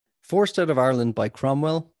Forced out of Ireland by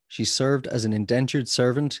Cromwell, she served as an indentured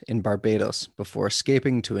servant in Barbados before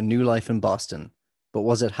escaping to a new life in Boston. But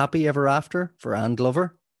was it happy ever after for Anne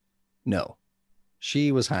Glover? No. She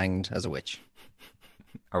was hanged as a witch.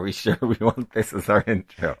 Are we sure we want this as our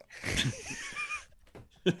intro?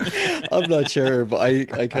 I'm not sure, but I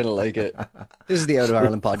kind of like it. This is the Out of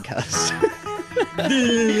Ireland podcast.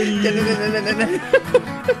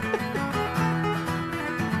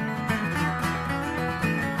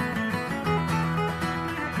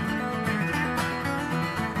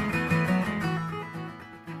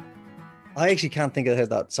 I actually can't think of how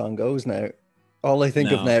that song goes now. All I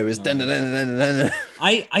think of now is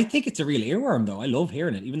I think it's a real earworm though. I love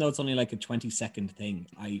hearing it, even though it's only like a 20-second thing.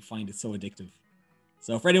 I find it so addictive.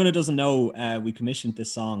 So for anyone who doesn't know, we commissioned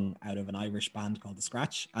this song out of an Irish band called The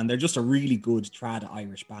Scratch, and they're just a really good trad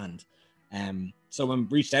Irish band. So when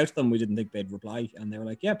we reached out to them, we didn't think they'd reply, and they were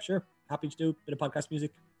like, "Yeah, sure, happy to do a bit of podcast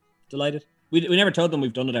music. Delighted." We never told them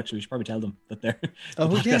we've done it. Actually, we should probably tell them that the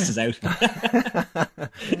podcast is out.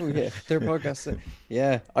 Oh yeah, their podcast.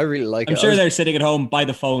 Yeah, I really like it. I'm sure they're sitting at home by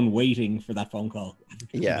the phone waiting for that phone call.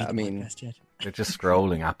 Yeah, I mean, they're just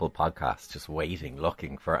scrolling Apple Podcasts, just waiting,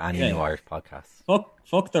 looking for any new Irish podcasts.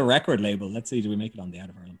 Fuck the record label. Let's see, do we make it on the Out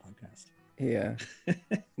of Ireland podcast? Yeah.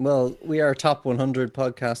 Well, we are top 100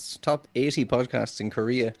 podcasts, top 80 podcasts in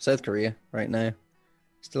Korea, South Korea right now.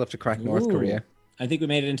 Still have to crack North Korea. I think we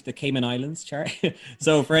made it into the Cayman Islands chart.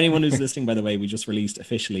 So for anyone who's listening, by the way, we just released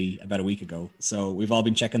officially about a week ago. So we've all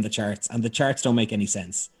been checking the charts, and the charts don't make any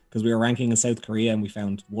sense because we were ranking in South Korea and we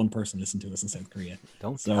found one person listened to us in South Korea.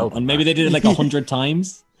 And maybe they did it like 100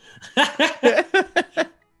 times. Yeah,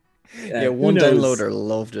 one downloader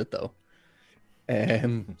loved it though.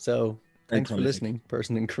 So thanks for listening,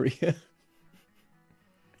 person in Korea.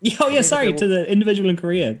 Oh yeah, sorry to the individual in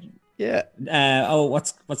Korea. Yeah.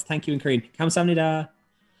 What's thank you in Korean? Kamsahamnida.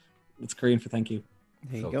 It's Korean for thank you.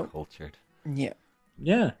 There you go. Cultured. Yeah.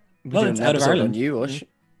 Yeah. Well, it's Out of Ireland. On you, Ush.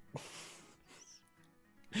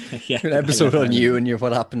 Yeah. An episode on you and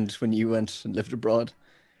what happened when you went and lived abroad.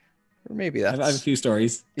 Or maybe that's... I have a few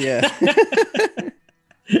stories. Yeah.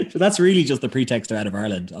 So that's really just the pretext to Out of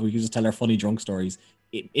Ireland. We can just tell our funny drunk stories,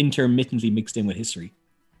 intermittently mixed in with history.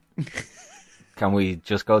 Can we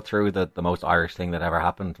just go through the most Irish thing that ever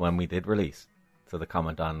happened when we did release? So the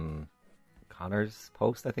comment on Connor's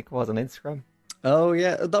post, I think it was, on Instagram. Oh,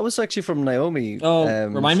 yeah. That was actually from Naomi. Oh,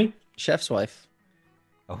 remind me? Chef's wife.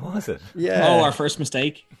 Oh, was it? Yeah. Oh, our first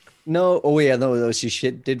mistake. No. Oh, yeah. No. She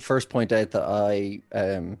did first point out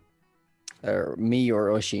that or me or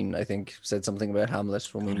Oisin, I think, said something about Hamlet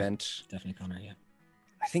when we meant... Definitely Connor, yeah.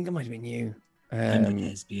 I think it might have been you. I'm a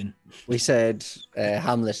lesbian. We said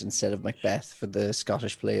Hamlet instead of Macbeth for the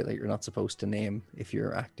Scottish play that you're not supposed to name if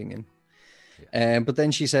you're acting in. Yeah. But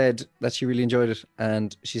then she said that she really enjoyed it,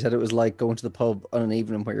 and she said it was like going to the pub on an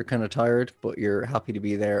evening where you're kind of tired, but you're happy to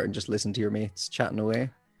be there and just listen to your mates chatting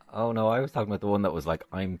away. Oh no, I was talking about the one that was like,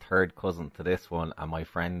 I'm third cousin to this one, and my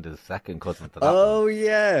friend is second cousin to that one. Oh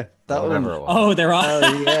yeah, that one. Oh, they're all.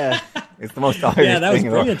 Oh yeah. It's the most Irish yeah, that was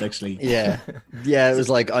thing brilliant, actually. Yeah. It was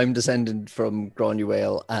like, I'm descended from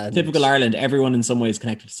Granuaile. And typical Ireland, everyone in some way is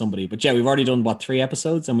connected to somebody. But yeah, we've already done, 3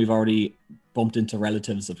 episodes, and we've already bumped into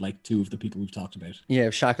relatives of like 2 of the people we've talked about.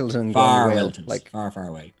 Yeah, Shackleton, far Granuaile, relatives, like far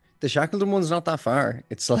away. The Shackleton one's not that far.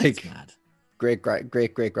 It's like mad. great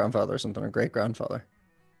grandfather or something, or great grandfather.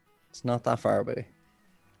 It's not that far away.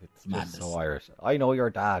 It's just so Irish. I know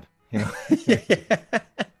your dad. Yeah.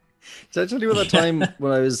 So I tell you about that time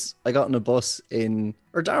when I got on a bus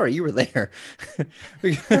or Dara, you were there.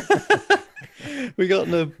 we got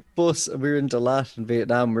on a bus and we were in Dalat in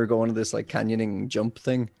Vietnam. We were going to this like canyoning jump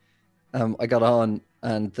thing. I got on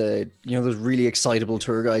and those really excitable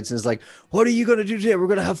tour guides, and it's like, what are you going to do today? We're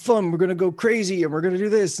going to have fun. We're going to go crazy and we're going to do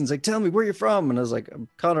this. And it's like, tell me where you're from. And I was like, I'm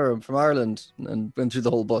Connor, I'm from Ireland, and went through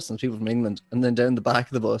the whole bus and people from England. And then down the back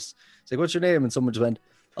of the bus, it's like, what's your name? And someone just went,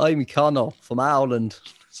 I'm Connor from Ireland.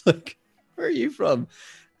 It's like, where are you from?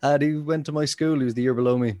 And he went to my school. He was the year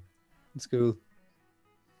below me in school.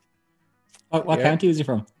 What county was he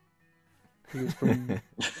from? He was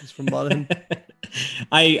from Monaghan.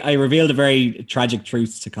 I revealed a very tragic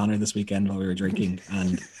truth to Connor this weekend while we were drinking,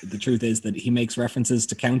 and the truth is that he makes references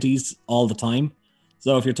to counties all the time.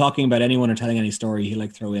 So if you're talking about anyone or telling any story, he'll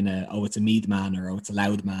like throw in it's a Meath man, or it's a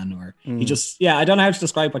Louth man, or he just I don't know how to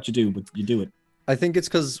describe what you do, but you do it. I think it's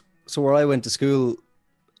because where I went to school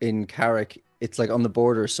in Carrick, it's like on the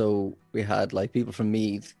border, so we had like people from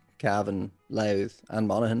Meath, Cavan, Louth and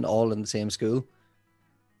Monaghan all in the same school.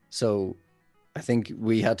 So I think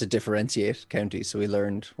we had to differentiate counties, so we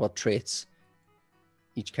learned what traits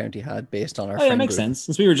each county had based on our friend makes group. sense.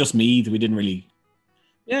 Since we were just Meath, we didn't really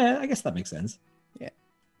Yeah, I guess that makes sense. Yeah.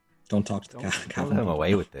 Don't talk to the Don't Cavan let him people.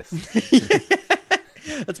 away with this.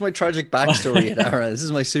 That's my tragic backstory, Adara. This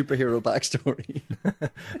is my superhero backstory.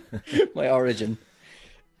 My origin.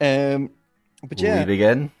 But Will we yeah,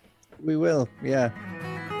 begin? we will. Yeah.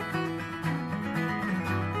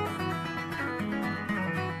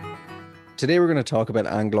 Today we're going to talk about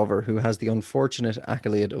Anne Glover, who has the unfortunate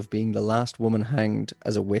accolade of being the last woman hanged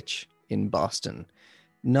as a witch in Boston.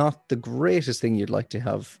 Not the greatest thing you'd like to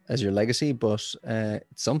have as your legacy, but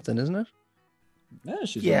it's something, isn't it? Yeah,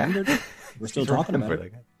 she's Yeah. remembered. We're still She's talking about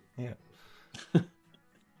remembered, it. I guess. Yeah.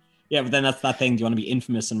 Yeah, but then that's that thing. Do you want to be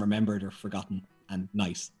infamous and remembered or forgotten and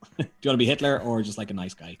nice? Do you want to be Hitler or just like a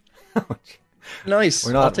nice guy? Nice.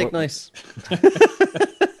 We're not- I'll take we're- nice.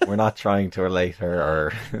 We're not trying to relate her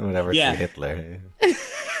or whatever Yeah. to Hitler.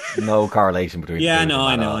 No correlation between Yeah, the two no,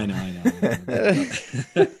 of them I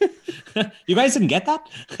at know. all. You guys didn't get that?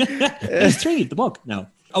 There's three of the book. No.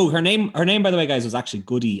 Oh, her name, by the way, guys, was actually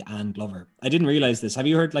Goody Anne Glover. I didn't realize this. Have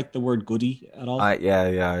you heard like the word Goody at all?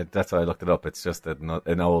 Yeah, that's why I looked it up. It's just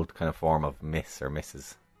an old kind of form of Miss or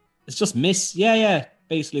Mrs. It's just Miss. Yeah.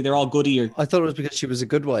 Basically, they're all Goody or I thought it was because she was a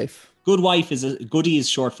good wife. good wife. Goody is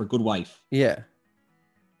short for good wife. Yeah.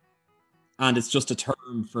 And it's just a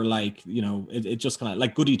term for like, it just kind of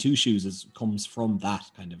like goody two shoes comes from that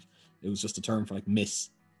kind of. It was just a term for like miss.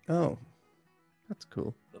 Oh, that's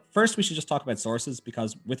cool. First, we should just talk about sources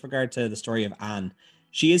because with regard to the story of Anne,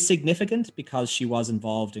 she is significant because she was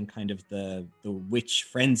involved in kind of the witch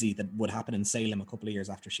frenzy that would happen in Salem a couple of years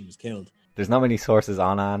after she was killed. There's not many sources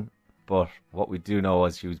on Anne, but what we do know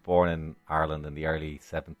is she was born in Ireland in the early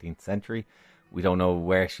 17th century. We don't know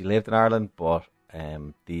where she lived in Ireland, but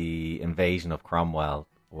the invasion of Cromwell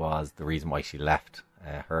was the reason why she left.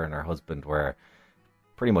 Her and her husband were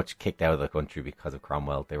pretty much kicked out of the country because of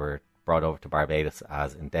Cromwell. They were brought over to Barbados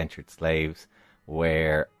as indentured slaves,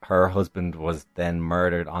 where her husband was then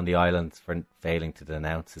murdered on the island for failing to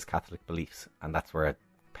denounce his Catholic beliefs. And that's where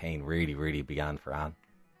pain really, really began for Anne.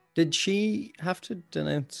 Did she have to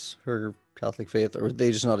denounce her Catholic faith, or were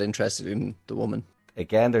they just not interested in the woman?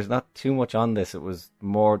 Again, there's not too much on this. It was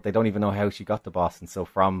more, they don't even know how she got to Boston. So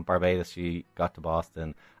from Barbados, she got to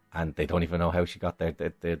Boston, and they don't even know how she got there.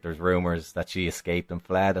 There's rumours that she escaped and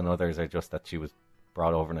fled, and others are just that she was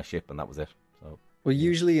brought over in a ship, and that was it. So, Well,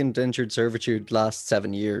 usually indentured servitude lasts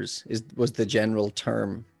 7 years, was the general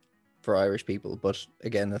term for Irish people. But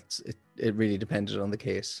again, it really depended on the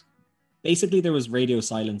case. Basically, there was radio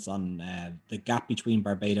silence on the gap between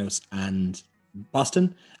Barbados and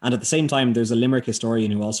Boston. And at the same time, there's a Limerick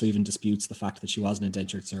historian who also even disputes the fact that she was an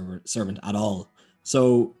indentured servant at all.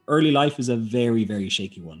 So early life is a very, very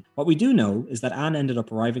shaky one. What we do know is that Anne ended up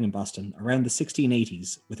arriving in Boston around the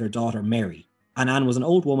 1680s with her daughter Mary. And Anne was an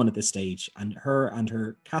old woman at this stage, and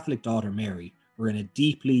her Catholic daughter Mary were in a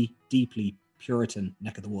deeply, deeply Puritan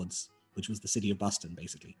neck of the woods, which was the city of Boston,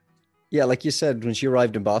 basically. Yeah, like you said, when she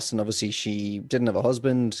arrived in Boston, obviously she didn't have a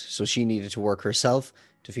husband, so she needed to work herself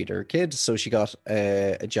to feed her kids. So she got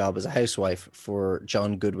a job as a housewife for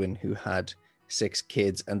John Goodwin, who had 6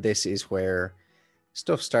 kids. And this is where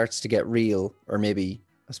stuff starts to get real, or maybe,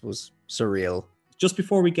 I suppose, surreal. Just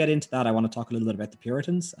before we get into that, I want to talk a little bit about the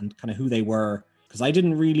Puritans and kind of who they were, because I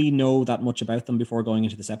didn't really know that much about them before going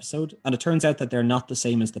into this episode. And it turns out that they're not the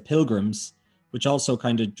same as the Pilgrims, which also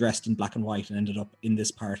kind of dressed in black and white and ended up in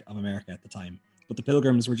this part of America at the time. But the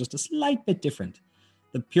Pilgrims were just a slight bit different.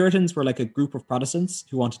 The Puritans were like a group of Protestants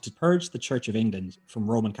who wanted to purge the Church of England from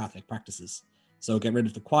Roman Catholic practices. So get rid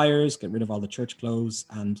of the choirs, get rid of all the church clothes,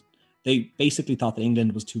 and they basically thought that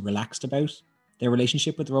England was too relaxed about their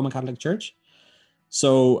relationship with the Roman Catholic Church.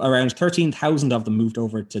 So around 13,000 of them moved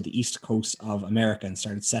over to the east coast of America and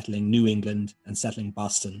started settling New England and settling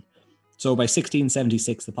Boston. So by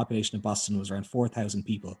 1676, the population of Boston was around 4,000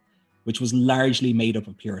 people, which was largely made up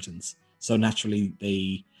of Puritans. So naturally,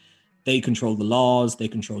 they controlled the laws, they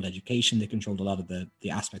controlled education, they controlled a lot of the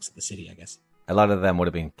aspects of the city, I guess. a lot of them would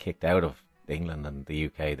have been kicked out of England and the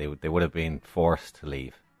UK. They would have been forced to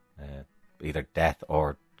leave, either death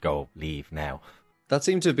or leave now. That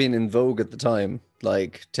seemed to have been in vogue at the time.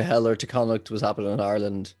 Like, to hell or to Connacht was happening in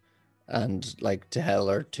Ireland, and like to hell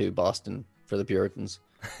or to Boston for the Puritans.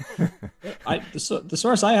 The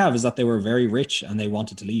source I have is that they were very rich and they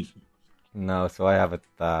wanted to leave. No, so I have it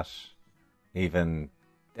that even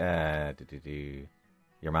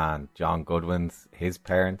your man John Goodwin's, his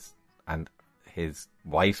parents and his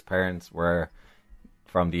wife's parents were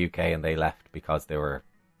from the UK, and they left because they were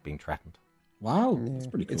being threatened. Wow, that's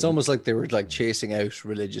pretty cool. It's almost like they were like chasing out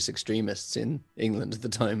religious extremists in England at the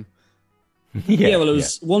time. Yeah, well, it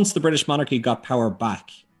was once the British monarchy got power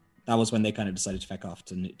back, that was when they kind of decided to feck off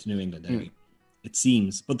to New England anyway. it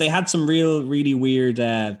seems. But they had some really weird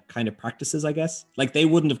kind of practices, I guess. Like they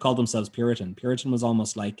wouldn't have called themselves Puritan. Puritan was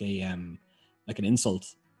almost like like an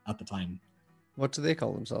insult at the time. What do they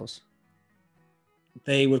call themselves?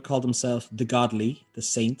 They would call themselves the godly, the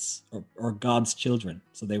saints, or God's children.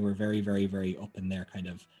 So they were very, very, very up in their kind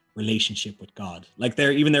of relationship with God. Like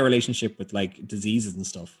even their relationship with like diseases and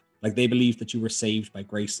stuff. Like they believed that you were saved by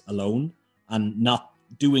grace alone, and not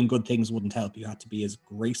doing good things wouldn't help. You had to be as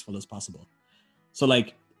graceful as possible. So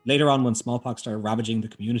like later on, when smallpox started ravaging the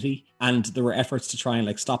community and there were efforts to try and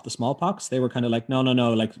like stop the smallpox, they were kind of like, no,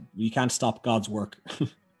 like you can't stop God's work.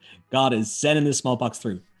 God is sending this smallpox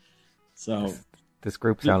through. So this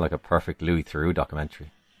group sound like a perfect Louis Theroux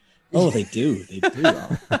documentary. Oh, they do.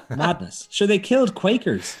 Oh, madness. Sure, they killed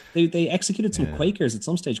Quakers. They executed some Quakers at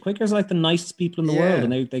some stage. Quakers are like the nicest people in the world,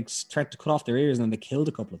 and they tried to cut off their ears, and then they killed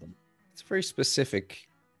a couple of them. It's a very specific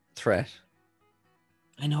threat.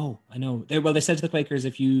 I know. They said to the Quakers,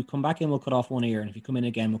 if you come back in, we'll cut off one ear, and if you come in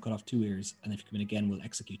again, we'll cut off 2 ears, and if you come in again, we'll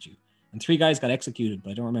execute you. And 3 guys got executed,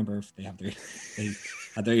 but I don't remember if they had their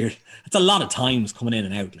ear. That's a lot of times coming in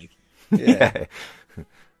and out, like. Yeah.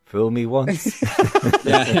 Fool me once.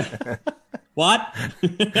 Yeah. What?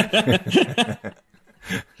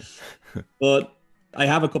 But I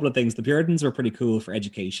have a couple of things. The Puritans were pretty cool for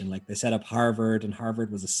education. Like they set up Harvard, and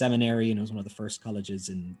Harvard was a seminary, and it was one of the first colleges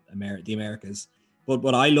in the Americas. But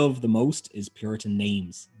what I love the most is Puritan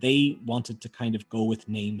names. They wanted to kind of go with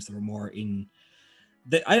names that were more in...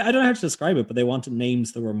 I don't know how to describe it, but they wanted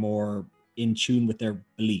names that were more in tune with their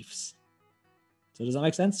beliefs. So does that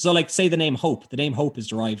make sense? So like say the name Hope. The name Hope is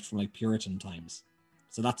derived from like Puritan times.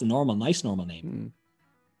 So that's a nice normal name.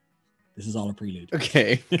 This is all a prelude.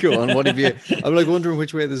 Okay, go on. What have you... I'm like wondering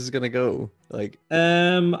which way this is going to go. Like,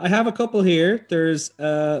 I have a couple here. There's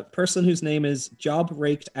a person whose name is Job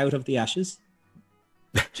Raked Out of the Ashes.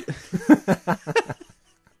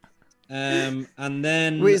 And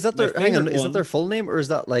then wait, is that their is that their full name, or is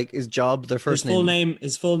that like is Job their first name?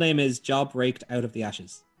 His full name is Job Raked Out of the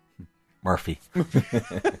Ashes. Murphy.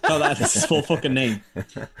 Oh, that's his full fucking name.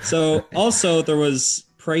 So also there was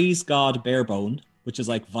Praise God Barebone, which is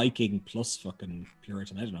like Viking plus fucking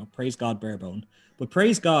Puritan. I don't know. Praise God Barebone. But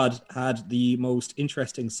Praise God had the most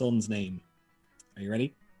interesting son's name. Are you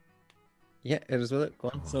ready? Yeah, it is with it.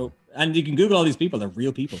 Go on. So, and you can Google all these people. They're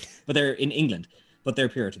real people, but they're in England, but they're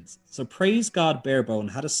Puritans. So Praise God Barebone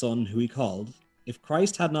had a son who he called, if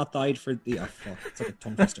Christ had not died for thee... Oh, fuck. It's like a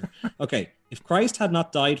tongue twister. Okay. If Christ had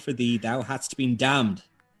not died for thee, thou hadst been damned.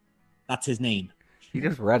 That's his name. He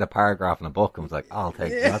just read a paragraph in a book and was like, I'll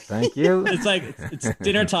take that, thank you. It's like, it's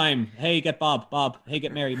dinner time. Hey, get Bob. Hey,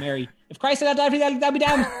 get Mary. If Christ had not died for thee, thou be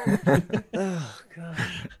damned. Oh, God.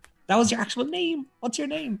 That was your actual name. What's your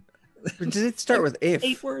name? Did it start with if?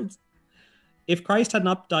 8 words. If Christ had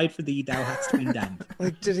not died for thee, thou hadst been damned.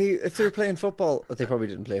 Like, did he... If they were playing football... They probably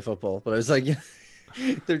didn't play football, but I was like... Yeah,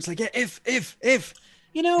 they're just like, yeah, if.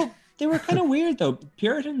 You know... They were kind of weird though.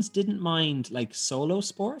 Puritans didn't mind like solo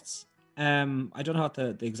sports. I don't know what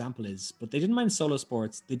the example is, but they didn't mind solo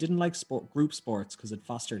sports. They didn't like group sports because it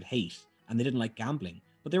fostered hate, and they didn't like gambling.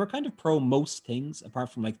 But they were kind of pro most things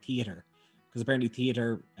apart from like theater, because apparently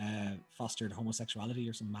theater fostered homosexuality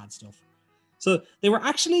or some mad stuff. So they were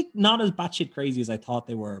actually not as batshit crazy as I thought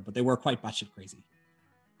they were, but they were quite batshit crazy.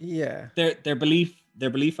 Yeah. Their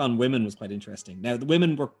belief on women was quite interesting. Now, the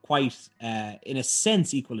women were quite, in a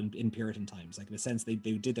sense, equal in Puritan times. Like, in a sense, they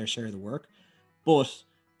did their share of the work. But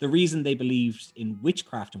the reason they believed in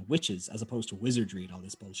witchcraft and witches, as opposed to wizardry and all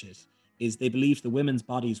this bullshit, is they believed the women's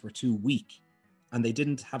bodies were too weak. And they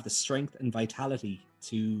didn't have the strength and vitality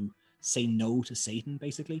to say no to Satan,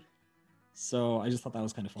 basically. So I just thought that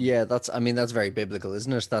was kind of fun. Yeah, that's very biblical,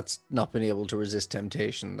 isn't it? That's not being able to resist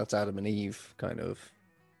temptation. That's Adam and Eve kind of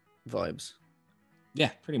vibes.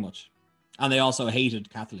 Yeah, pretty much. And they also hated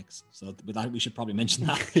Catholics. So with that, we should probably mention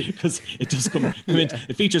that because it does come in,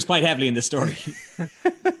 it features quite heavily in this story.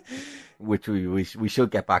 Which we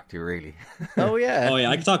should get back to, really. Oh, yeah. Oh, yeah.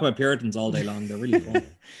 I could talk about Puritans all day long. They're really fun.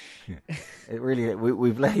 It really,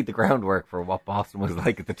 we've laid the groundwork for what Boston was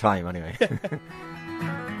like at the time, anyway.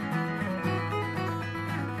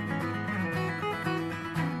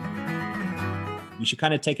 We should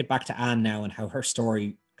kind of take it back to Anne now and how her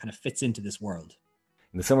story kind of fits into this world.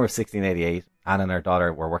 In the summer of 1688, Anne and her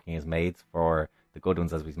daughter were working as maids for the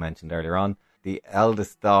Goodwins, as we mentioned earlier on. The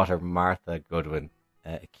eldest daughter, Martha Goodwin,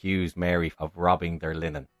 accused Mary of robbing their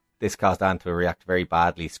linen. This caused Anne to react very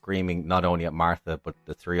badly, screaming not only at Martha, but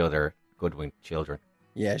the 3 other Goodwin children.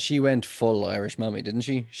 Yeah, she went full Irish mommy, didn't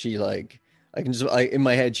she? She, like, I can just, in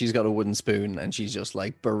my head, she's got a wooden spoon and she's just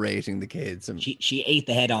like berating the kids. And She ate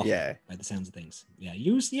the head off yeah, by the sounds of things. Yeah,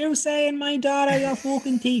 you saying my daughter your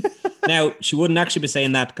fucking teeth. Now, she wouldn't actually be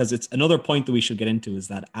saying that because it's another point that we should get into is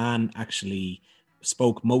that Anne actually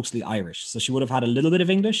spoke mostly Irish. So she would have had a little bit of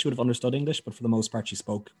English. She would have understood English, but for the most part, she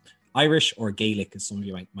spoke Irish or Gaelic, as some of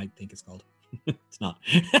you might think it's called. It's not.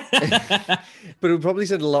 but it would probably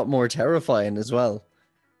sound a lot more terrifying as well.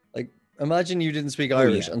 Like, imagine you didn't speak Oh,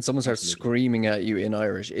 Irish yeah, and someone starts absolutely. screaming at you in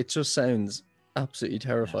Irish. It just sounds absolutely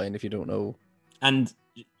terrifying if you don't know. And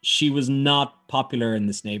she was not popular in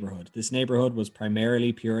this neighborhood. This neighborhood was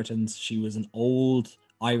primarily Puritans. She was an old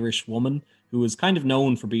Irish woman who was kind of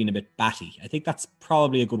known for being a bit batty. I think that's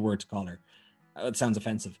probably a good word to call her. It sounds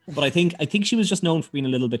offensive, but I think she was just known for being a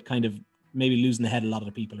little bit kind of maybe losing the head of a lot of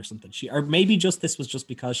the people or something. Or maybe just this was just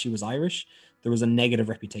because she was Irish. There was a negative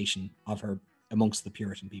reputation of her amongst the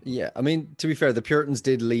Puritan people. Yeah, I mean, to be fair, the Puritans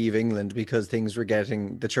did leave England because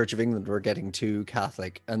the Church of England were getting too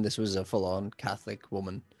Catholic, and this was a full-on Catholic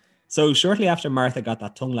woman. So shortly after Martha got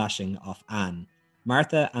that tongue lashing off Anne,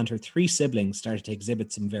 Martha and her 3 siblings started to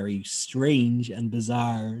exhibit some very strange and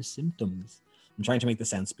bizarre symptoms. I'm trying to make this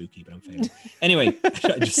sound spooky, but I'm failing. Anyway,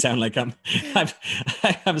 I just sound like I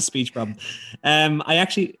have a speech problem. I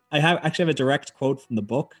actually have a direct quote from the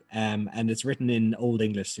book, and it's written in Old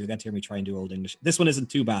English, so you get to hear me try and do Old English. This one isn't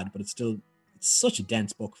too bad, but it's such a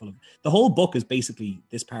dense book full of. The whole book is basically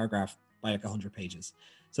this paragraph by like 100 pages.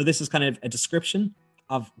 So this is kind of a description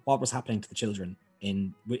of what was happening to the children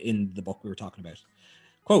in the book we were talking about.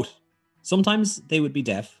 Quote: sometimes they would be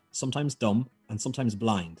deaf, sometimes dumb, and sometimes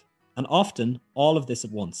blind. And often all of this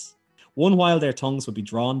at once. One while their tongues would be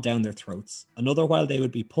drawn down their throats, another while they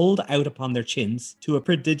would be pulled out upon their chins to a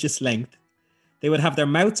prodigious length. They would have their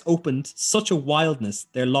mouths opened such a wildness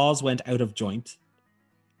their laws went out of joint.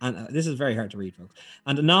 And this is very hard to read, folks.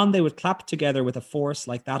 And anon they would clap together with a force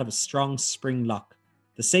like that of a strong spring lock.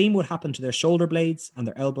 The same would happen to their shoulder blades and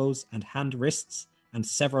their elbows and hand wrists and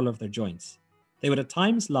several of their joints. They would at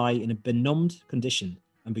times lie in a benumbed condition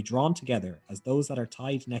and be drawn together as those that are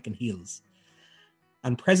tied neck and heels,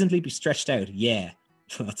 and presently be stretched out,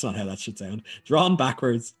 that's not how that should sound, drawn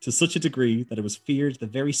backwards to such a degree that it was feared the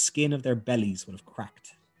very skin of their bellies would have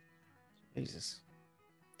cracked. Jesus.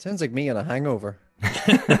 Sounds like me on a hangover.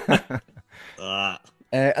 uh,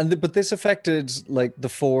 But this affected like the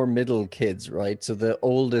 4 middle kids, right? So the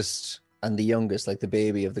oldest and the youngest, like the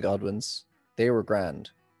baby of the Godwins, they were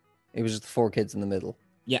grand. It was just the 4 kids in the middle.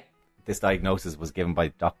 Yeah. This diagnosis was given by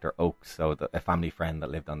Dr. Oakes, so a family friend that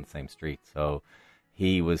lived on the same street. So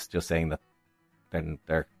he was just saying that then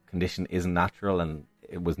their condition isn't natural and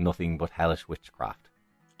it was nothing but hellish witchcraft.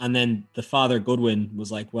 And then the father, Goodwin,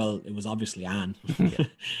 was like, well, it was obviously Anne.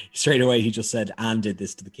 Straight away, he just said, Anne did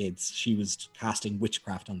this to the kids. She was casting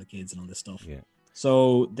witchcraft on the kids and all this stuff. Yeah.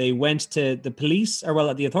 So they went to the police,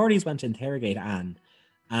 the authorities went to interrogate Anne.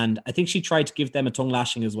 And I think she tried to give them a tongue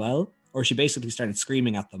lashing as well. Or she basically started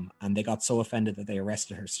screaming at them, and they got so offended that they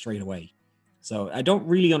arrested her straight away. So I don't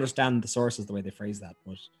really understand the sources, the way they phrase that,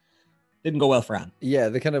 but didn't go well for Anne. Yeah,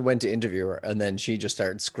 they kind of went to interview her, and then she just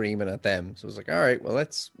started screaming at them. So it was like, all right, well,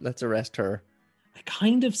 let's arrest her. I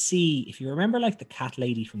kind of see, if you remember, like the cat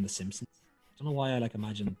lady from The Simpsons. I don't know why I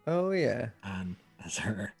imagine. Oh yeah, Anne as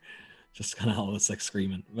her, just kind of always like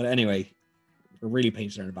screaming. But anyway, we're really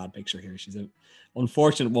painting her in a bad picture here. She's an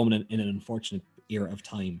unfortunate woman in an unfortunate era of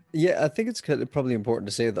time. Yeah, I think it's probably important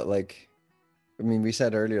to say that, like, I mean, we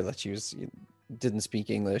said earlier that she didn't speak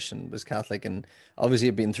English and was Catholic, and obviously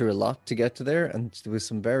had been through a lot to get to there, and there was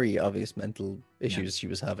some very obvious mental issues she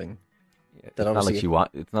was having. Yeah, it's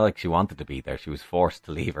not like she wanted to be there. She was forced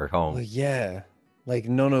to leave her home. Well, yeah, like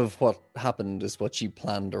none of what happened is what she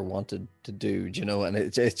planned or wanted to do, you know. And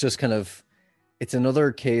it's just kind of, it's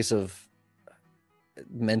another case of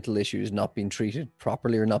mental issues not being treated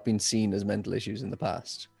properly or not being seen as mental issues in the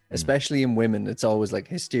past. Especially in women, it's always like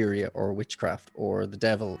hysteria or witchcraft or the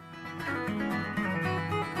devil.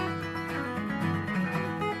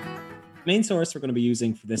 The main source we're going to be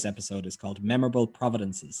using for this episode is called Memorable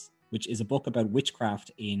Providences, which is a book about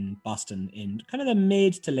witchcraft in Boston in kind of the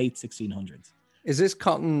mid to late 1600s. Is this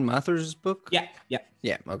Cotton Mather's book? Yeah.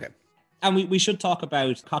 Yeah, okay. And we should talk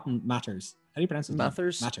about Cotton Matters. How do you pronounce it?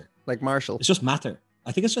 Mathers? Matter. Like Marshall? It's just Matter.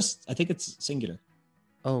 I think it's singular.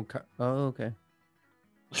 Oh, okay.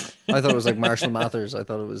 I thought it was like Marshall Mathers. I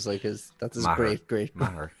thought it was like that's his Matter. great.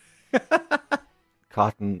 Matter.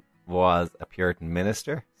 Cotton was a Puritan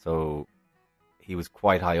minister, so he was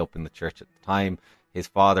quite high up in the church at the time. His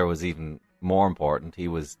father was even more important. He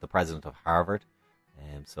was the president of Harvard,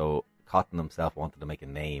 and so Cotton himself wanted to make a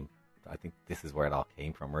name. I think this is where it all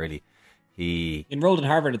came from, really. He enrolled in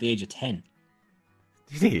Harvard at the age of 10.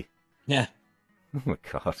 Did he? Yeah. Oh my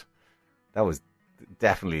god, that was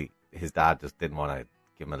definitely his dad. Just didn't want to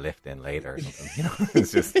give him a lift in later or something. You know,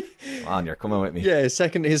 it's just, come on, you're coming with me. Yeah, his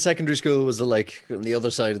secondary school was like on the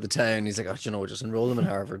other side of the town. He's like, oh, you know, just enroll him in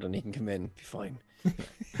Harvard and he can come in, be fine.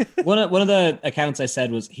 One of the accounts I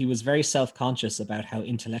said was he was very self-conscious about how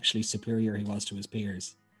intellectually superior he was to his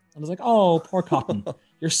peers. I was like, oh, poor Cotton,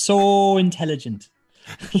 you're so intelligent.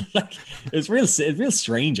 Like it's real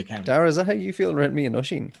strange account. Dara, is that how you feel around me and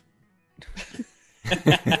Oisin?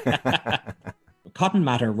 Cotton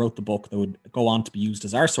Mather wrote the book that would go on to be used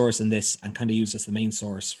as our source in this and kind of used as the main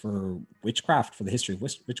source for witchcraft, for the history of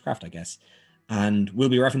witchcraft, I guess. And we'll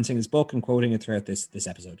be referencing his book and quoting it throughout this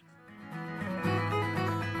episode.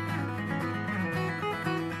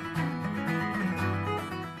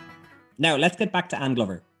 Now, let's get back to Anne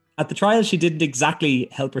Glover. At the trial, she didn't exactly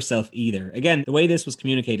help herself either. Again, the way this was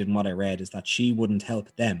communicated in what I read is that she wouldn't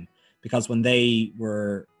help them because when they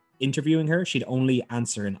were interviewing her, she'd only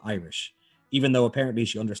answer in Irish, even though apparently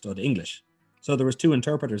she understood English. So there was two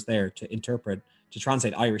interpreters there to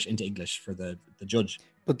translate Irish into English for the judge.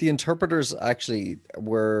 But the interpreters actually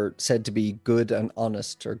were said to be good and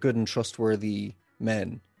honest or good and trustworthy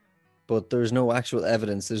men. But there's no actual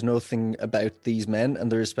evidence. There's nothing about these men,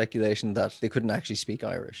 and there is speculation that they couldn't actually speak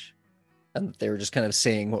Irish. And they were just kind of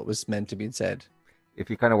saying what was meant to be said. If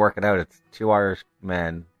you kind of work it out, it's two Irish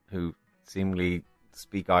men who seemingly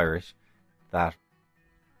speak Irish that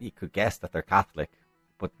you could guess that they're Catholic,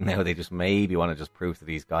 but now they just maybe want to just prove to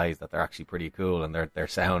these guys that they're actually pretty cool and they're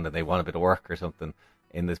sound and they want a bit of work or something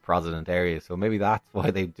in this Protestant area. So maybe that's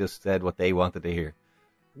why they just said what they wanted to hear.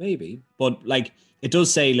 Maybe, but like it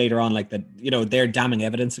does say later on, like that, you know, their damning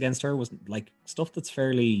evidence against her was like stuff that's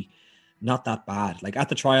fairly not that bad. Like at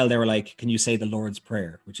the trial, they were like, "Can you say the Lord's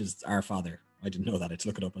Prayer?" Which is Our Father. I didn't know that. I had to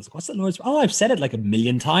look it up. I was like, "What's the Lord's?" Oh, I've said it like a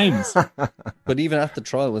million times. But even at the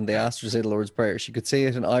trial, when they asked her to say the Lord's Prayer, she could say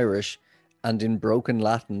it in Irish and in broken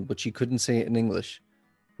Latin, but she couldn't say it in English.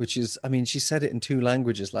 Which is, I mean, she said it in two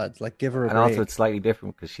languages, lads. Like, give her a break. And also, it's slightly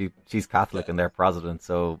different because she's Catholic and they're Protestant,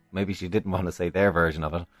 so maybe she didn't want to say their version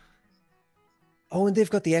of it. Oh, and they've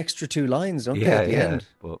got the extra two lines, don't they, at the end?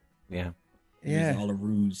 But yeah. It was all a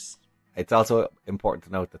ruse. It's also important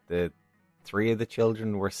to note that the three of the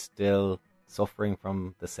children were still suffering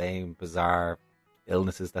from the same bizarre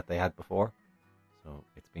illnesses that they had before. So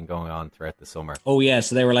it's been going on throughout the summer. Oh yeah,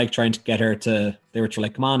 so they were like trying to get her to. They were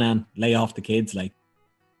like, "Come on, Anne, lay off the kids." Like,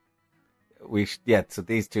 so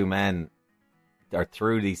these two men, or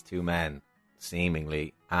through these two men,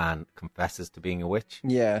 seemingly, Anne confesses to being a witch.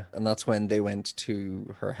 Yeah, and that's when they went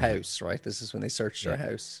to her house, right? This is when they searched her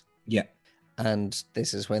house. Yeah. And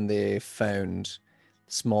this is when they found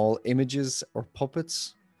small images or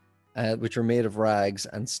puppets, which are made of rags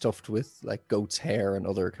and stuffed with like goat's hair and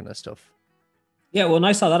other kind of stuff. Yeah, well, when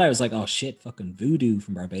I saw that, I was like, "Oh shit, fucking voodoo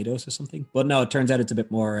from Barbados or something." But no, it turns out it's a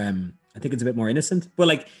bit more. I think it's a bit more innocent. But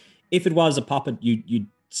like, if it was a puppet, you'd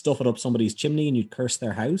stuff it up somebody's chimney and you'd curse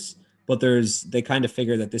their house. But they kind of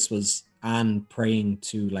figure that this was Anne praying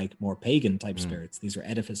to like more pagan type spirits. These are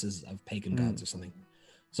edifices of pagan gods or something.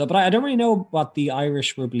 So, but I don't really know what the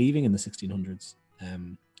Irish were believing in the 1600s.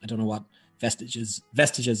 I don't know what vestiges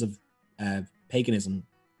of paganism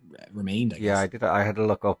remained. I guess. Yeah, I did. I had to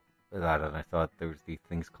look up that, and I thought there was these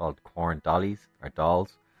things called corn dollies or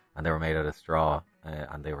dolls, and they were made out of straw,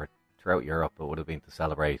 and they were throughout Europe. It would have been to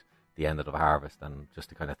celebrate the end of the harvest and just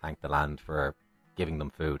to kind of thank the land for giving them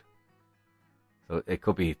food. So it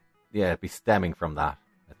could be, it'd be stemming from that,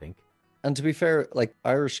 I think. And to be fair, like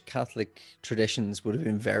Irish Catholic traditions would have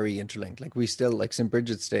been very interlinked. Like we still, like St.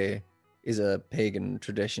 Bridget's Day is a pagan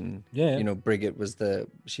tradition. Yeah. You know, Bridget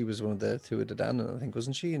she was one of the Tuatha Dé Danann, I think,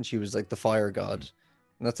 wasn't she? And she was like the fire god.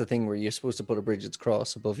 And that's the thing where you're supposed to put a Bridget's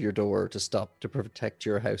cross above your door to protect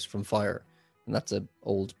your house from fire. And that's an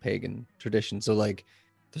old pagan tradition. So like,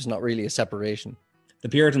 there's not really a separation. The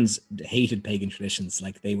Puritans hated pagan traditions.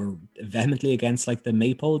 Like they were vehemently against like the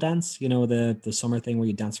maypole dance, you know, the summer thing where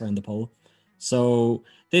you dance around the pole. So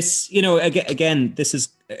this, you know, again, this is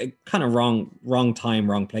kind of wrong time,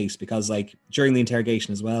 wrong place, because like during the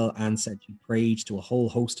interrogation as well, Anne said she prayed to a whole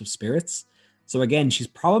host of spirits. So again, she's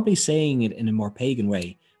probably saying it in a more pagan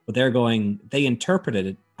way, but they interpreted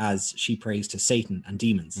it as she prays to Satan and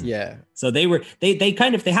demons. Yeah. So they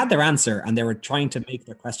had their answer and they were trying to make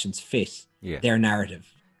their questions fit their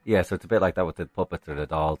narrative. Yeah, so it's a bit like that with the puppets or the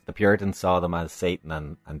dolls. The Puritans saw them as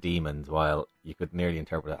Satan and demons, while you could nearly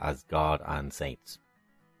interpret it as God and saints,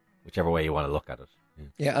 whichever way you want to look at it.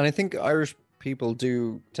 Yeah, and I think Irish people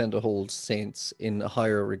do tend to hold saints in a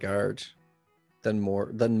higher regard than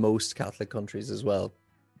most Catholic countries as well.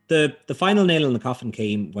 The final nail in the coffin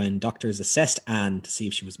came when doctors assessed Anne to see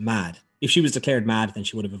if she was mad. If she was declared mad, then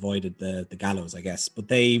she would have avoided the gallows, I guess. But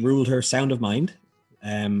they ruled her sound of mind,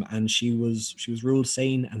 and she was ruled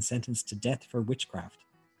sane and sentenced to death for witchcraft.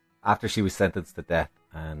 After she was sentenced to death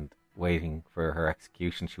and waiting for her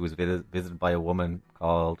execution, she was visited by a woman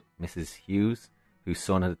called Mrs. Hughes, whose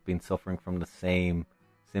son had been suffering from the same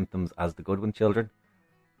symptoms as the Goodwin children.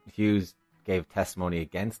 Hughes gave testimony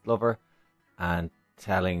against Lover and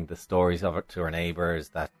telling the stories of it to her neighbours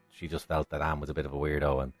that she just felt that Anne was a bit of a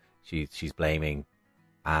weirdo, and she's blaming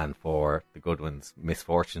Anne for the Goodwins'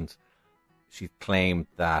 misfortunes. She claimed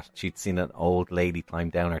that she'd seen an old lady climb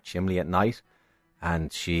down her chimney at night,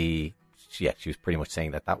 and she was pretty much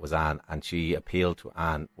saying that was Anne, and she appealed to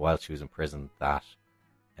Anne while she was in prison that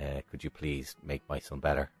could you please make my son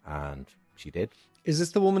better, and she did. Is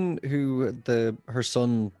this the woman who her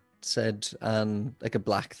son said like a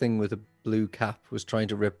black thing with a blue cap was trying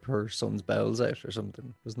to rip her son's bowels out or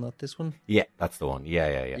something? Wasn't that this one? Yeah, that's the one.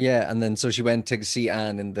 Yeah. Yeah, and then so she went to see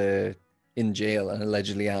Anne in jail, and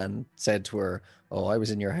allegedly Anne said to her, "Oh, I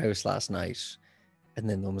was in your house last night." And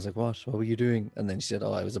then the woman was like, What were you doing? And then she said,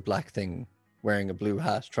 "Oh, I was a black thing wearing a blue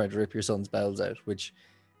hat trying to rip your son's bowels out," which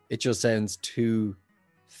it just sounds too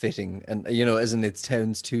fitting, and as in it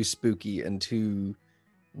sounds too spooky and too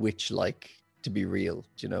witch-like to be real,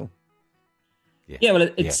 Yeah, well,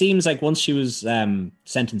 it seems like once she was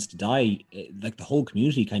sentenced to die, like the whole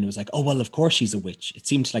community kind of was like, "Oh, well, of course she's a witch." It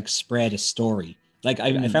seemed to like spread a story. Like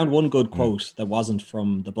I found one good quote that wasn't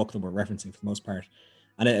from the book that we're referencing for the most part,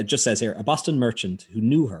 and it just says here: a Boston merchant who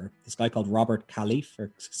knew her, this guy called Robert Calef,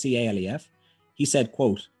 or Calef, he said,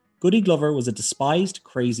 "quote Goody Glover was a despised,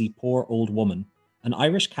 crazy, poor old woman, an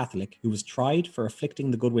Irish Catholic who was tried for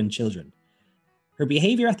afflicting the Goodwin children. Her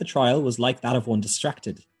behaviour at the trial was like that of one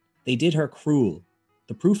distracted. They did her cruel.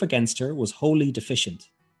 The proof against her was wholly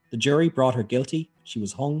deficient. The jury brought her guilty. She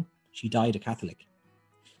was hung. She died a Catholic."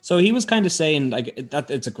 So he was kind of saying like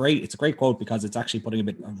that. It's a great quote because it's actually putting a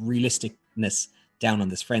bit of realisticness down on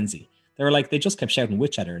this frenzy. They were like, they just kept shouting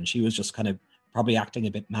witch at her, and she was just kind of probably acting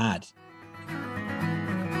a bit mad.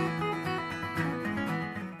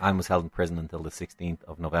 Anne was held in prison until the 16th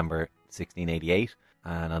of November 1688,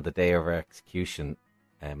 and on the day of her execution,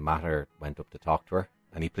 Mater went up to talk to her,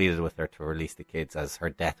 and he pleaded with her to release the kids as her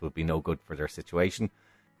death would be no good for their situation.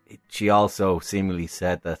 She also seemingly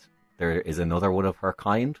said that there is another one of her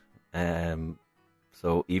kind,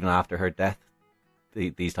 so even after her death,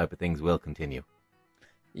 these type of things will continue.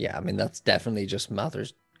 Yeah, I mean, that's definitely just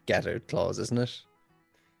Mather's get-out clause, isn't it?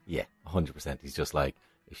 Yeah, 100%. He's just like,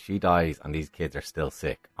 if she dies and these kids are still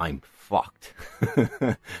sick, I'm fucked.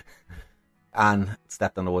 Anne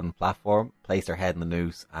stepped on a wooden platform, placed her head in the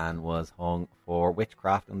noose, and was hung for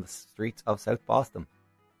witchcraft in the streets of South Boston.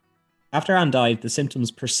 After Anne died, the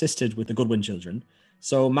symptoms persisted with the Goodwin children,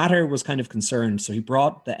 so Mater was kind of concerned. So he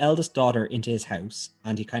brought the eldest daughter into his house,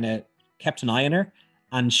 and he kind of kept an eye on her,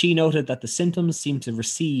 and she noted that the symptoms seemed to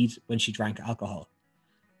recede when she drank alcohol.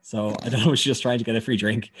 So I don't know if she's just trying to get a free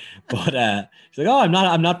drink, but she's like, "Oh,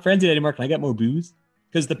 I'm not frenzied anymore. Can I get more booze?"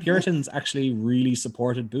 Because the Puritans actually really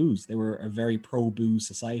supported booze. They were a very pro-booze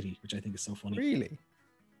society, which I think is so funny. Really?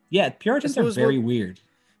 Yeah, Puritans are very weird.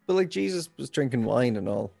 But like Jesus was drinking wine and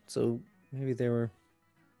all, so maybe they were.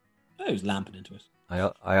 I was lamping into it.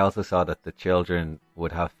 I also saw that the children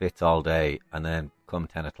would have fits all day, and then come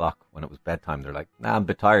 10 o'clock when it was bedtime, they're like, "Nah, I'm a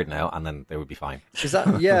bit tired now," and then they would be fine. Is that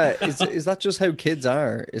is that just how kids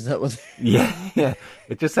are? Is that what? Yeah.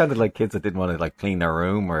 It just sounded like kids that didn't want to like clean their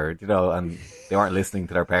room, or and they weren't listening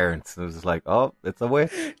to their parents. It was just like, "Oh, it's a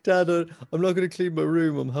witch." "Dad, I'm not going to clean my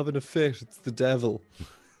room. I'm having a fit. It's the devil."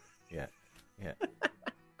 Yeah.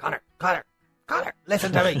 Connor,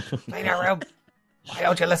 listen to me. Clean your room. Why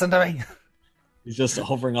don't you listen to me? He's just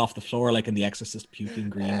hovering off the floor like in The Exorcist, puking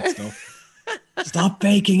green stuff. Stop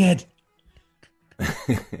baking it.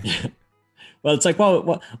 Well, it's like,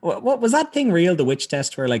 what was that thing real? The witch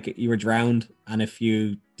test where like you were drowned, and if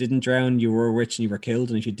you didn't drown, you were a witch and you were killed,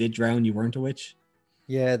 and if you did drown, you weren't a witch.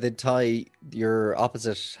 Yeah, they'd tie your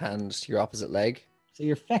opposite hand to your opposite leg. So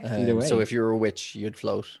you're fecked either way. So if you were a witch, you'd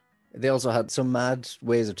float. They also had some mad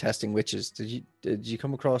ways of testing witches. Did you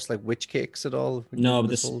come across like witch cakes at all? No, but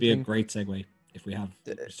this would be a great segue if we have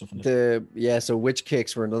stuff on it. So witch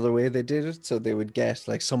cakes were another way they did it. So they would get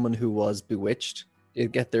like someone who was bewitched,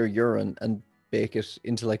 they'd get their urine and bake it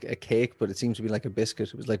into like a cake, but it seemed to be like a biscuit.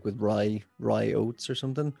 It was like with rye oats or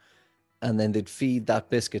something. And then they'd feed that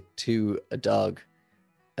biscuit to a dog.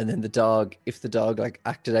 And then if the dog like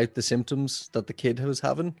acted out the symptoms that the kid was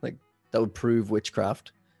having, like that would prove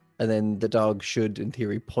witchcraft. And then the dog should, in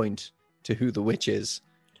theory, point to who the witch is.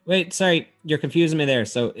 Wait, sorry, you're confusing me there.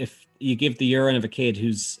 So if you give the urine of a kid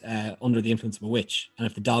who's under the influence of a witch, and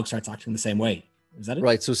if the dog starts acting the same way, is that it?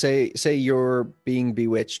 Right. So say you're being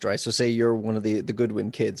bewitched, right? So say you're one of the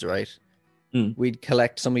Goodwin kids, right? Hmm. We'd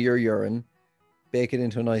collect some of your urine, bake it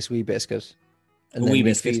into a nice wee biscuit, A and wee then we'd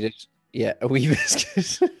biscuit. feed it. Yeah, a wee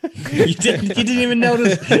biscuit. You didn't even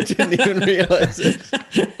notice. I didn't even realize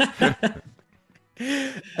it.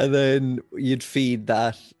 And then you'd feed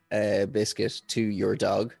that biscuit to your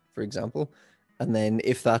dog, for example. And then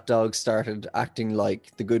if that dog started acting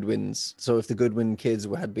like the Goodwins, so if the Goodwin kids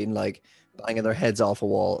had been like banging their heads off a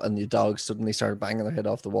wall and the dog suddenly started banging their head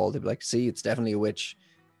off the wall, they'd be like, see, it's definitely a witch.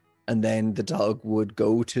 And then the dog would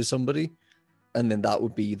go to somebody, and then that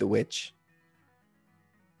would be the witch.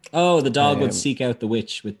 Oh, the dog would Um, seek out the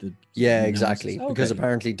witch with the yeah, noses. exactly. Because Okay,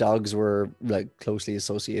 apparently dogs were like closely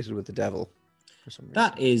associated with the devil for some reason.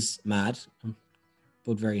 that is mad,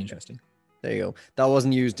 but very interesting. There you go. That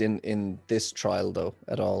wasn't used in this trial though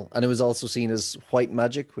at all, and it was also seen as white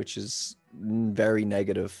magic, which is very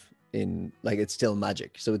negative. In like, it's still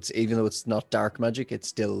magic, so it's even though it's not dark magic, it's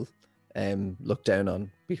still looked down on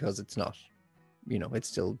because it's not, it's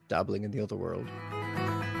still dabbling in the other world.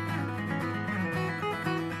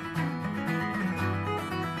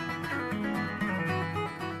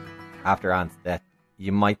 After Anne's death,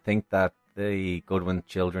 you might think that the Goodwin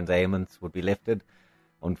children's ailments would be lifted.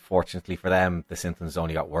 Unfortunately for them, the symptoms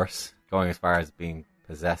only got worse, going as far as being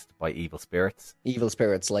possessed by evil spirits. Evil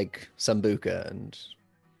spirits like Sambuca and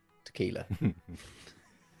tequila.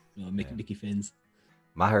 Mickey Fins.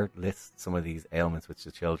 Maher lists some of these ailments which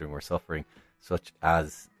the children were suffering, such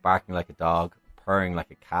as barking like a dog, purring like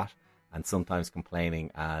a cat, and sometimes complaining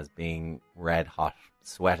as being red hot,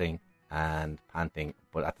 sweating and panting,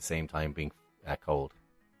 but at the same time being cold.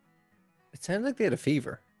 It sounded like they had a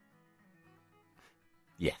fever.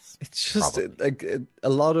 Yes, It's just probably. like a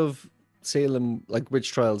lot of Salem, like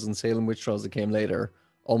witch trials and Salem witch trials that came later,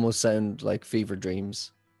 almost sound like fever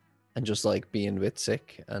dreams, and just like being a bit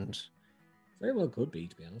sick. And Very well could be,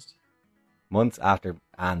 to be honest. Months after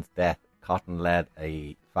Anne's death, Cotton led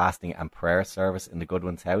a fasting and prayer service in the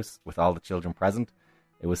Goodwin's house with all the children present.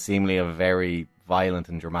 It was seemingly a very violent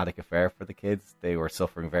and dramatic affair for the kids. They were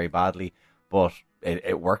suffering very badly, but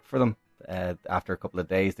it worked for them. After a couple of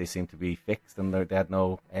days, they seemed to be fixed and they had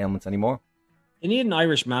no ailments anymore. They need an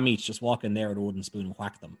Irish mammy to just walk in there with a wooden spoon and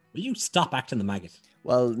whack them. Will you stop acting the maggot?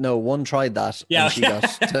 well, no, one tried that, Yeah. and she got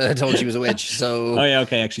told she was a witch. So Oh, yeah,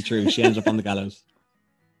 okay, actually true. She ended up on the gallows.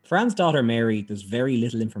 For Anne's daughter Mary, there's very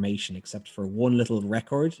little information except for one little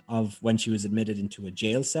record of when she was admitted into a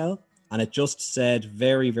jail cell. And it just said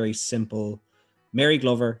very, very simple, Mary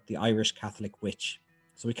Glover, the Irish Catholic witch.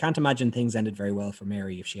 So we can't imagine things ended very well for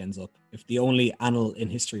Mary if the only annal in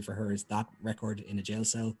history for her is that record in a jail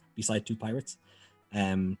cell beside two pirates.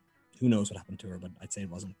 Who knows what happened to her, but I'd say it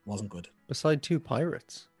wasn't good. beside two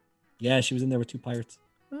pirates. Yeah, she was in there with two pirates.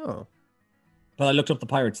 Oh, But I looked up the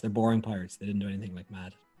pirates. They're boring pirates. They didn't do anything like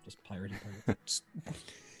mad. Just pirating pirates.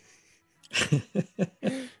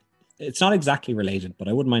 It's not exactly related, but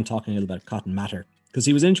I wouldn't mind talking a little about Cotton Mather because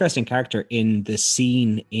he was an interesting character in the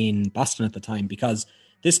scene in Boston at the time because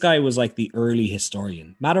this guy was like the early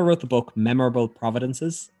historian. Mather wrote the book Memorable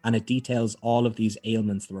Providences, and it details all of these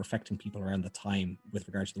ailments that were affecting people around the time with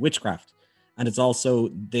regard to the witchcraft. And it's also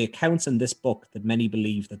the accounts in this book that many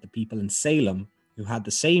believe that the people in Salem who had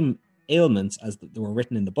the same ailments as that were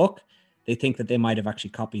written in the book, they think that they might have actually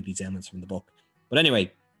copied these ailments from the book. But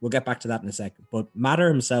anyway, we'll get back to that in a sec. But Mather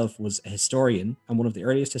himself was a historian and one of the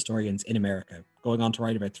earliest historians in America, going on to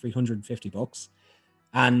write about 350 books.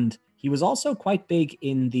 And he was also quite big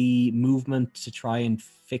in the movement to try and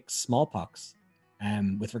fix smallpox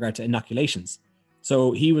with regard to inoculations.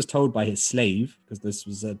 So he was told by his slave, because this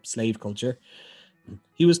was a slave culture,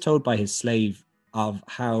 he was told by his slave of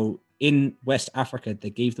how in West Africa they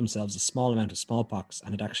gave themselves a small amount of smallpox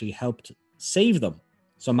and it actually helped save them.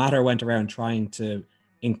 So Mather went around trying to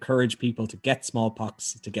encourage people to get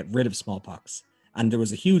smallpox, to get rid of smallpox. And there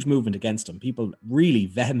was a huge movement against him. People really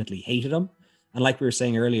vehemently hated him. And like we were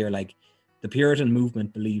saying earlier, like the Puritan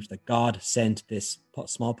movement believed that God sent this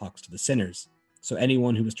smallpox to the sinners. So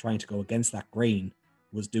anyone who was trying to go against that grain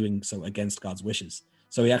was doing so against God's wishes.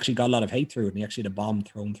 So he actually got a lot of hate through it, and he actually had a bomb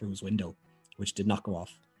thrown through his window, which did not go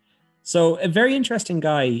off. So a very interesting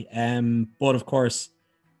guy, but of course,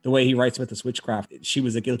 the way he writes about this witchcraft, she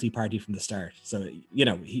was a guilty party from the start. So,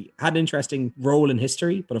 he had an interesting role in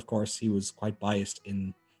history, but of course, he was quite biased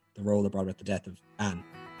in the role that brought about the death of Anne.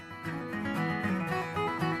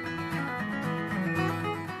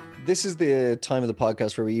 this is the time of the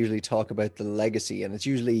podcast where we usually talk about the legacy, and it's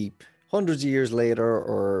usually hundreds of years later,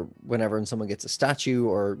 or whenever and someone gets a statue,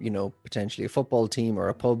 or potentially a football team or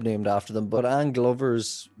a pub named after them. But Anne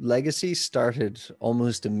Glover's legacy started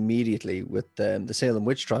almost immediately with the Salem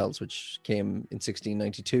witch trials, which came in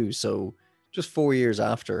 1692. So just 4 years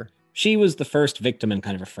after. She was the first victim in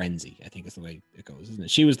kind of a frenzy, I think is the way it goes, isn't it?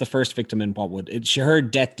 She was the first victim in her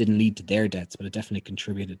death didn't lead to their deaths, but it definitely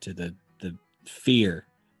contributed to the fear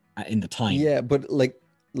in the time. Yeah, but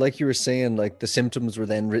like you were saying, like the symptoms were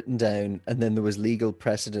then written down, and then there was legal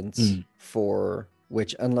precedence for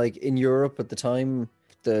which, and like in Europe at the time,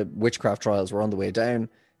 the witchcraft trials were on the way down.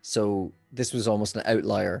 So this was almost an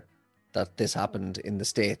outlier that this happened in the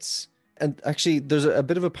States. And actually, there's a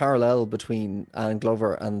bit of a parallel between Anne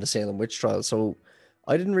Glover and the Salem witch trials. So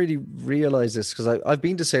I didn't really realize this because I've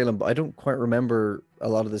been to Salem, but I don't quite remember a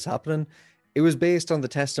lot of this happening. It was based on the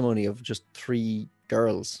testimony of just 3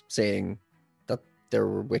 girls saying that there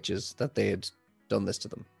were witches, that they had done this to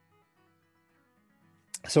them.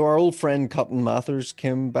 So our old friend Cotton Mathers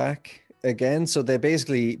came back again. So they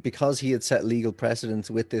basically, because he had set legal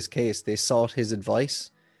precedents with this case, they sought his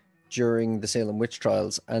advice during the Salem witch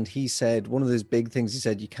trials. And he said, one of those big things, he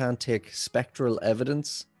said, you can't take spectral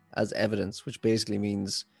evidence as evidence, which basically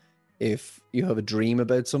means if you have a dream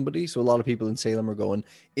about somebody. So a lot of people in Salem are going,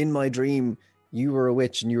 in my dream, you were a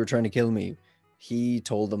witch and you were trying to kill me. He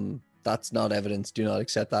told them that's not evidence. Do not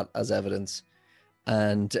accept that as evidence.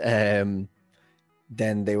 And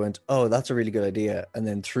then they went, oh, that's a really good idea. And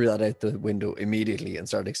then threw that out the window immediately and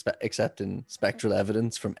started accepting spectral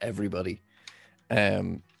evidence from everybody.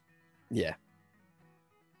 Yeah.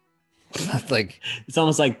 That's like, it's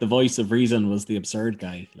almost like the voice of reason was the absurd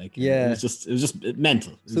guy. Like, yeah, it was just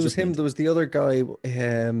mental. So it was him. Mental. There was the other guy,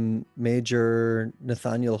 Major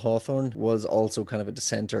Nathaniel Hawthorne, was also kind of a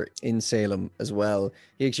dissenter in Salem as well.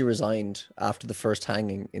 He actually resigned after the first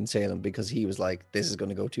hanging in Salem because he was like, this is going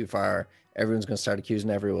to go too far. Everyone's going to start accusing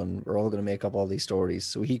everyone. We're all going to make up all these stories.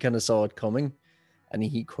 So he kind of saw it coming and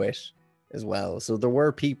he quit as well. So there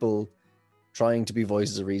were people trying to be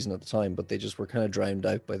voices of reason at the time, but they just were kind of drowned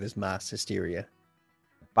out by this mass hysteria.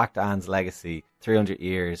 Back to Anne's legacy, 300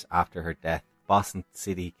 years after her death, Boston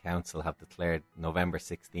City Council have declared November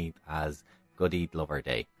 16th as Goody Glover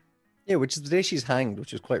Day. Yeah, which is the day she's hanged,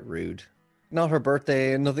 which is quite rude. Not her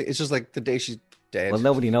birthday and nothing. It's just like the day she's dead. Well,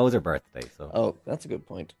 nobody knows her birthday, so. Oh, that's a good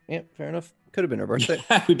point. Yeah, fair enough. Could have been her birthday.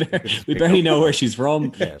 we barely know where she's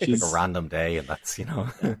from. Yeah, she's a random day, and that's,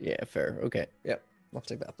 Yeah, fair. Okay. Yeah, I'll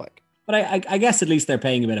take that back. But I guess at least they're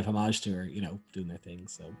paying a bit of homage to her, doing their thing.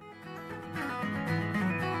 So.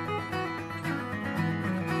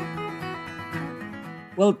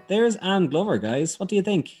 Well, there's Anne Glover, guys. What do you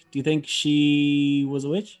think? Do you think she was a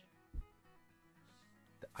witch?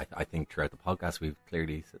 I think throughout the podcast we've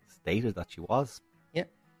clearly stated that she was. Yeah,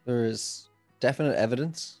 there's definite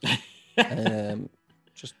evidence.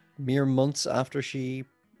 Just mere months after she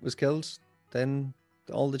was killed, then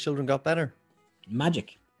all the children got better.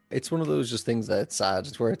 Magic. It's one of those just things that it's sad.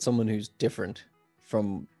 It's where it's someone who's different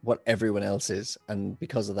from what everyone else is, and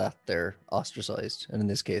because of that, they're ostracized, and in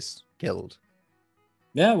this case, killed.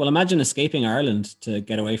 Yeah, well, imagine escaping Ireland to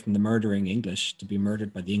get away from the murdering English, to be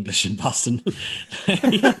murdered by the English in Boston.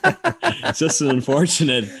 It's just an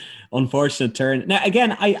unfortunate turn. Now,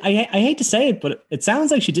 again, I hate to say it, but it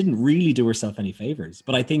sounds like she didn't really do herself any favors.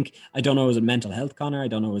 But I don't know, was it mental health, Connor? I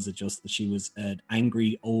don't know, was it just that she was an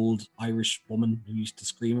angry old Irish woman who used to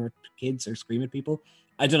scream at kids or scream at people?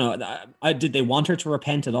 I don't know. Did they want her to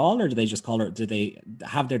repent at all, or did they just call her? Did they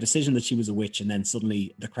have their decision that she was a witch, and then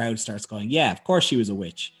suddenly the crowd starts going, "Yeah, of course she was a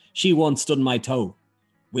witch. She once stood on my toe,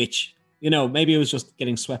 witch." Maybe it was just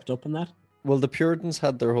getting swept up in that. Well, the Puritans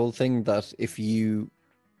had their whole thing that if you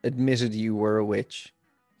admitted you were a witch,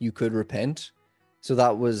 you could repent. So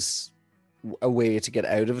that was a way to get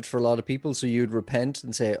out of it for a lot of people. So you'd repent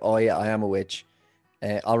and say, "Oh yeah, I am a witch.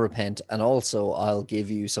 I'll repent, and also I'll give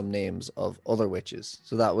you some names of other witches."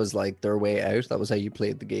 So that was like their way out. That was how you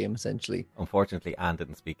played the game, essentially. Unfortunately, Anne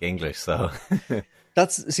didn't speak English, so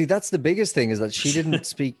that's the biggest thing, is that she didn't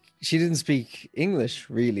speak English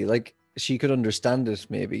really. Like, she could understand it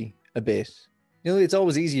maybe a bit. It's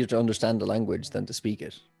always easier to understand a language than to speak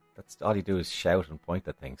it. That's all you do is shout and point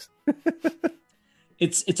at things.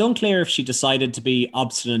 It's unclear if she decided to be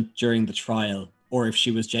obstinate during the trial, or if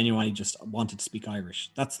she was genuinely just wanted to speak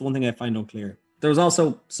Irish. That's the one thing I find unclear. There was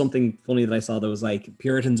also something funny that I saw that was like,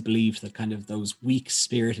 Puritans believed that kind of those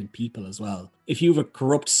weak-spirited people as well, if you have a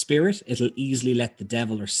corrupt spirit, it'll easily let the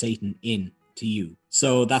devil or Satan in to you.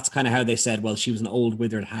 So that's kind of how they said, well, she was an old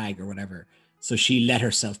withered hag or whatever, so she let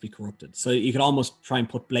herself be corrupted. So you could almost try and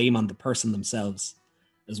put blame on the person themselves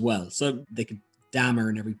as well. So they could damn her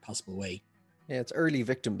in every possible way. Yeah, it's early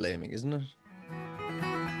victim blaming, isn't it?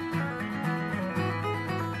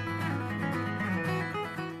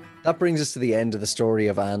 That brings us to the end of the story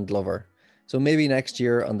of Anne Glover. So maybe next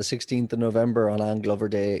year on the 16th of November on Anne Glover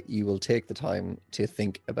Day, you will take the time to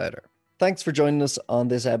think about her. Thanks for joining us on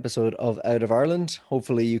this episode of Out of Ireland.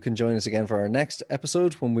 Hopefully you can join us again for our next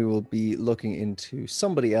episode when we will be looking into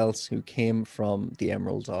somebody else who came from the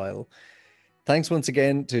Emerald Isle. Thanks once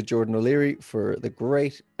again to Jordan O'Leary for the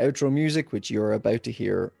great outro music, which you're about to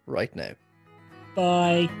hear right now.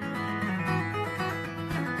 Bye.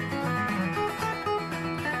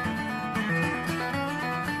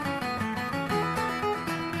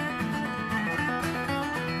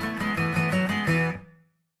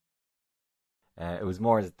 It was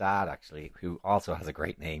more his dad, actually, who also has a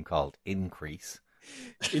great name called Increase.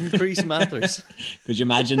 Increase Mathers. Could you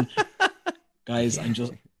imagine? Guys,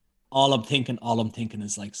 all I'm thinking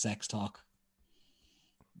is like sex talk.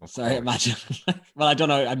 Sorry, imagine. Well, I don't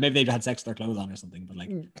know. Maybe they've had sex with their clothes on or something, but like,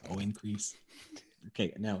 Increase.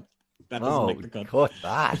 Okay, no. That doesn't make the cut. Cut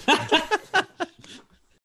that.